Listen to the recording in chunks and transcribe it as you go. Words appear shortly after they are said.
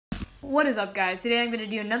What is up, guys? Today I'm going to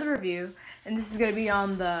do another review, and this is going to be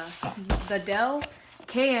on the Dell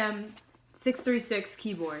KM636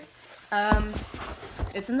 keyboard.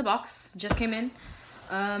 It's in the box, just came in.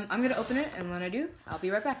 I'm going to open it, and when I do, I'll be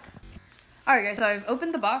right back. Alright guys, so I've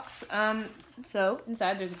opened the box. So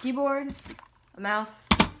inside there's a keyboard, a mouse,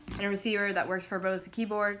 and a receiver that works for both the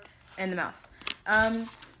keyboard and the mouse.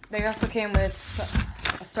 They also came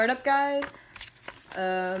with a startup guide,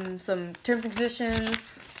 some terms and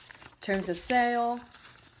conditions, terms of sale,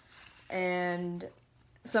 and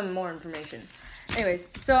some more information. Anyways,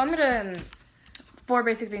 so I'm gonna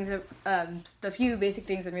the few basic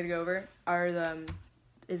things I'm gonna go over are the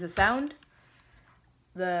sound,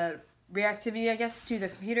 the reactivity, I guess, to the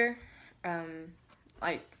computer, and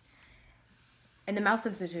the mouse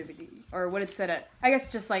sensitivity, or what it's set at. I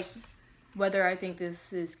guess just like whether I think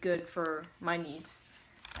this is good for my needs,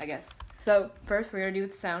 I guess. So first we're gonna do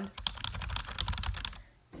with the sound.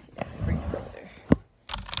 Yeah, bring it closer.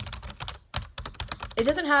 It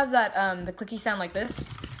doesn't have that the clicky sound like this.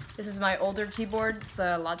 This is my older keyboard. It's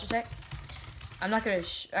a Logitech. I'm not gonna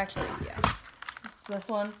actually, yeah, it's this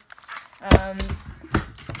one.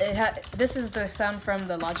 This is the sound from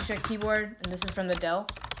the Logitech keyboard, and this is from the Dell.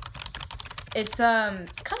 It's kind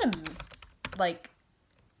of like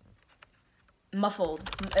muffled.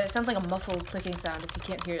 It sounds like a muffled clicking sound if you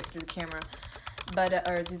can't hear it through the camera, but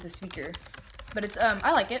or through the speaker. But it's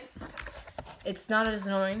I like it. It's not as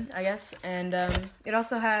annoying, I guess, and it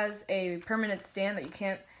also has a permanent stand that you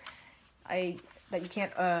can't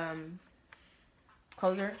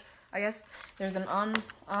close it, I guess. There's an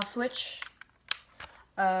on-off switch.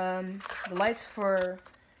 The lights for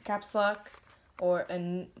caps lock or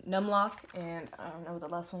a num lock, and I don't know what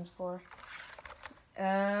the last one's for.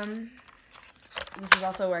 This is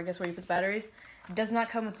also where, I guess, where you put the batteries. It does not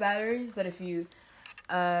come with batteries, but if you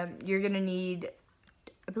you're gonna need,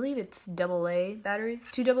 I believe it's AA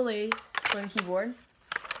batteries, 2 AA's for the keyboard.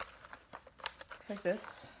 Looks like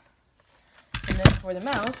this. And then for the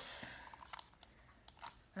mouse,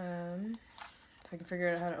 if I can figure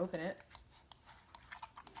out how to open it.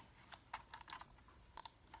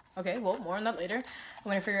 Okay, well, more on that later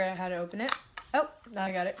when I figure out how to open it. Oh, now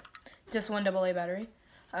I got it. Just 1 AA battery.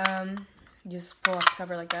 You just pull off the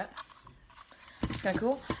cover like that. Kinda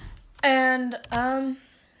cool. And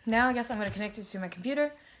now I guess I'm gonna connect it to my computer,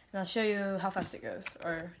 and I'll show you how fast it goes,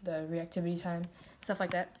 or the reactivity time, stuff like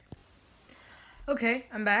that. Okay,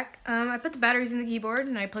 I'm back. I put the batteries in the keyboard,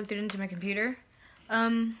 and I plugged it into my computer.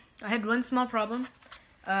 I had one small problem.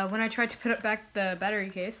 When I tried to put it back the battery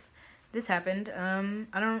case, this happened.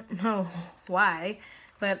 I don't know why,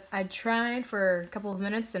 but I tried for a couple of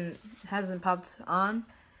minutes and it hasn't popped on.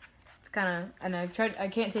 It's kind of, and I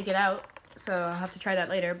can't take it out, so I'll have to try that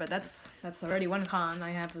later, but that's already one con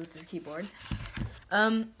I have with this keyboard.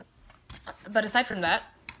 But aside from that,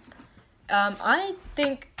 I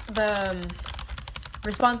think the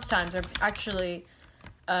response times are actually,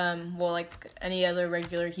 well, like any other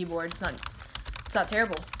regular keyboard, it's not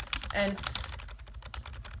terrible. And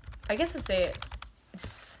I guess I'd say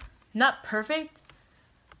it's not perfect.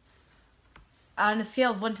 On a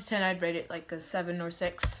scale of 1 to 10, I'd rate it like a 7 or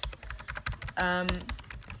 6.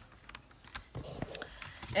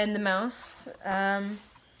 And the mouse,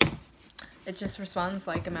 it just responds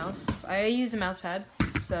like a mouse. I use a mouse pad,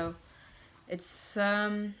 so it's,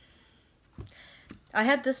 I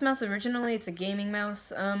had this mouse originally. It's a gaming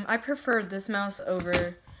mouse. I prefer this mouse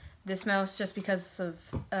over this mouse just because of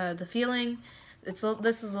the feeling.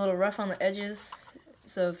 This is a little rough on the edges,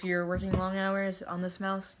 so if you're working long hours on this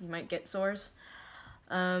mouse, you might get sores.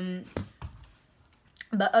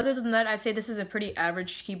 But other than that, I'd say this is a pretty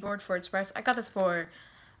average keyboard for its price. I got this for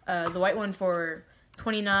the white one for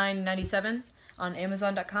 $29.97 on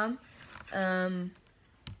Amazon.com.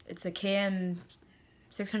 It's a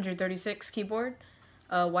KM636 keyboard,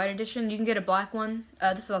 white edition. You can get a black one.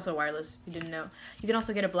 This is also wireless, if you didn't know. You can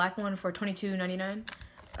also get a black one for $22.99.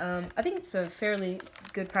 I think it's a fairly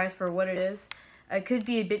good price for what it is. It could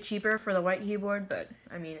be a bit cheaper for the white keyboard, but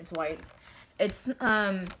I mean, it's white. It's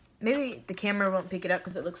maybe the camera won't pick it up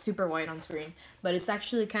because it looks super white on screen, but it's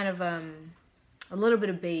actually kind of a little bit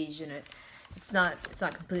of beige in it. It's not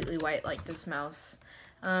completely white like this mouse.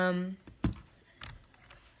 I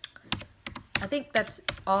think that's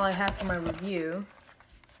all I have for my review.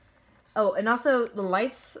 Oh, and also the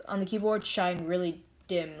lights on the keyboard shine really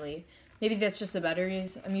dimly. Maybe that's just the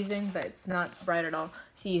batteries I'm using, but it's not bright at all.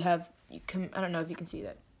 So I don't know if you can see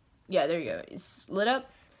that. Yeah, there you go. It's lit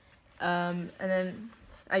up. And then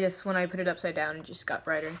I guess when I put it upside down, it just got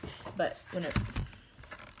brighter. But when it,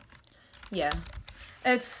 yeah.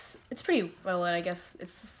 It's pretty well lit, I guess.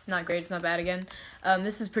 It's not great. It's not bad again.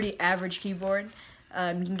 This is pretty average keyboard.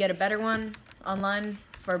 You can get a better one online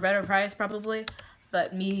for a better price probably,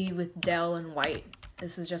 but me with Dell and white,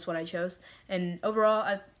 this is just what I chose. And overall,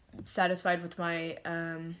 I'm satisfied with my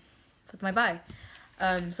buy.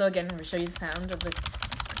 So again, I'm gonna show you the sound of the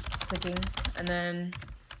clicking, and then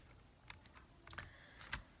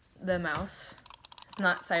the mouse. It's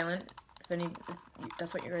not silent. If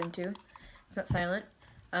that's what you're into, it's not silent.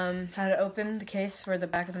 How to open the case for the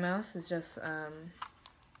back of the mouse is just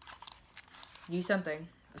use something.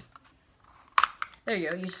 There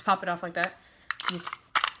you go. You just pop it off like that.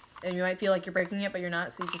 And you might feel like you're breaking it, but you're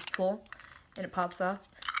not. So you just pull, and it pops off.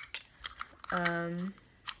 And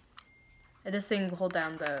this thing will hold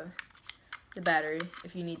down the battery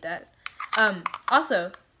if you need that.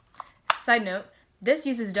 Also, side note, this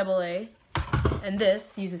uses AA, and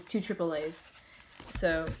this uses 2 AAAs.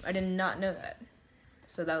 So I did not know that.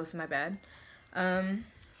 So that was my bad. I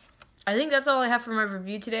think that's all I have for my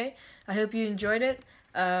review today. I hope you enjoyed it.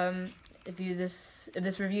 If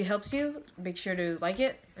this review helps you, make sure to like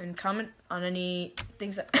it and comment on any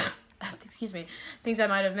things that excuse me, things I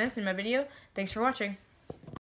might have missed in my video. Thanks for watching.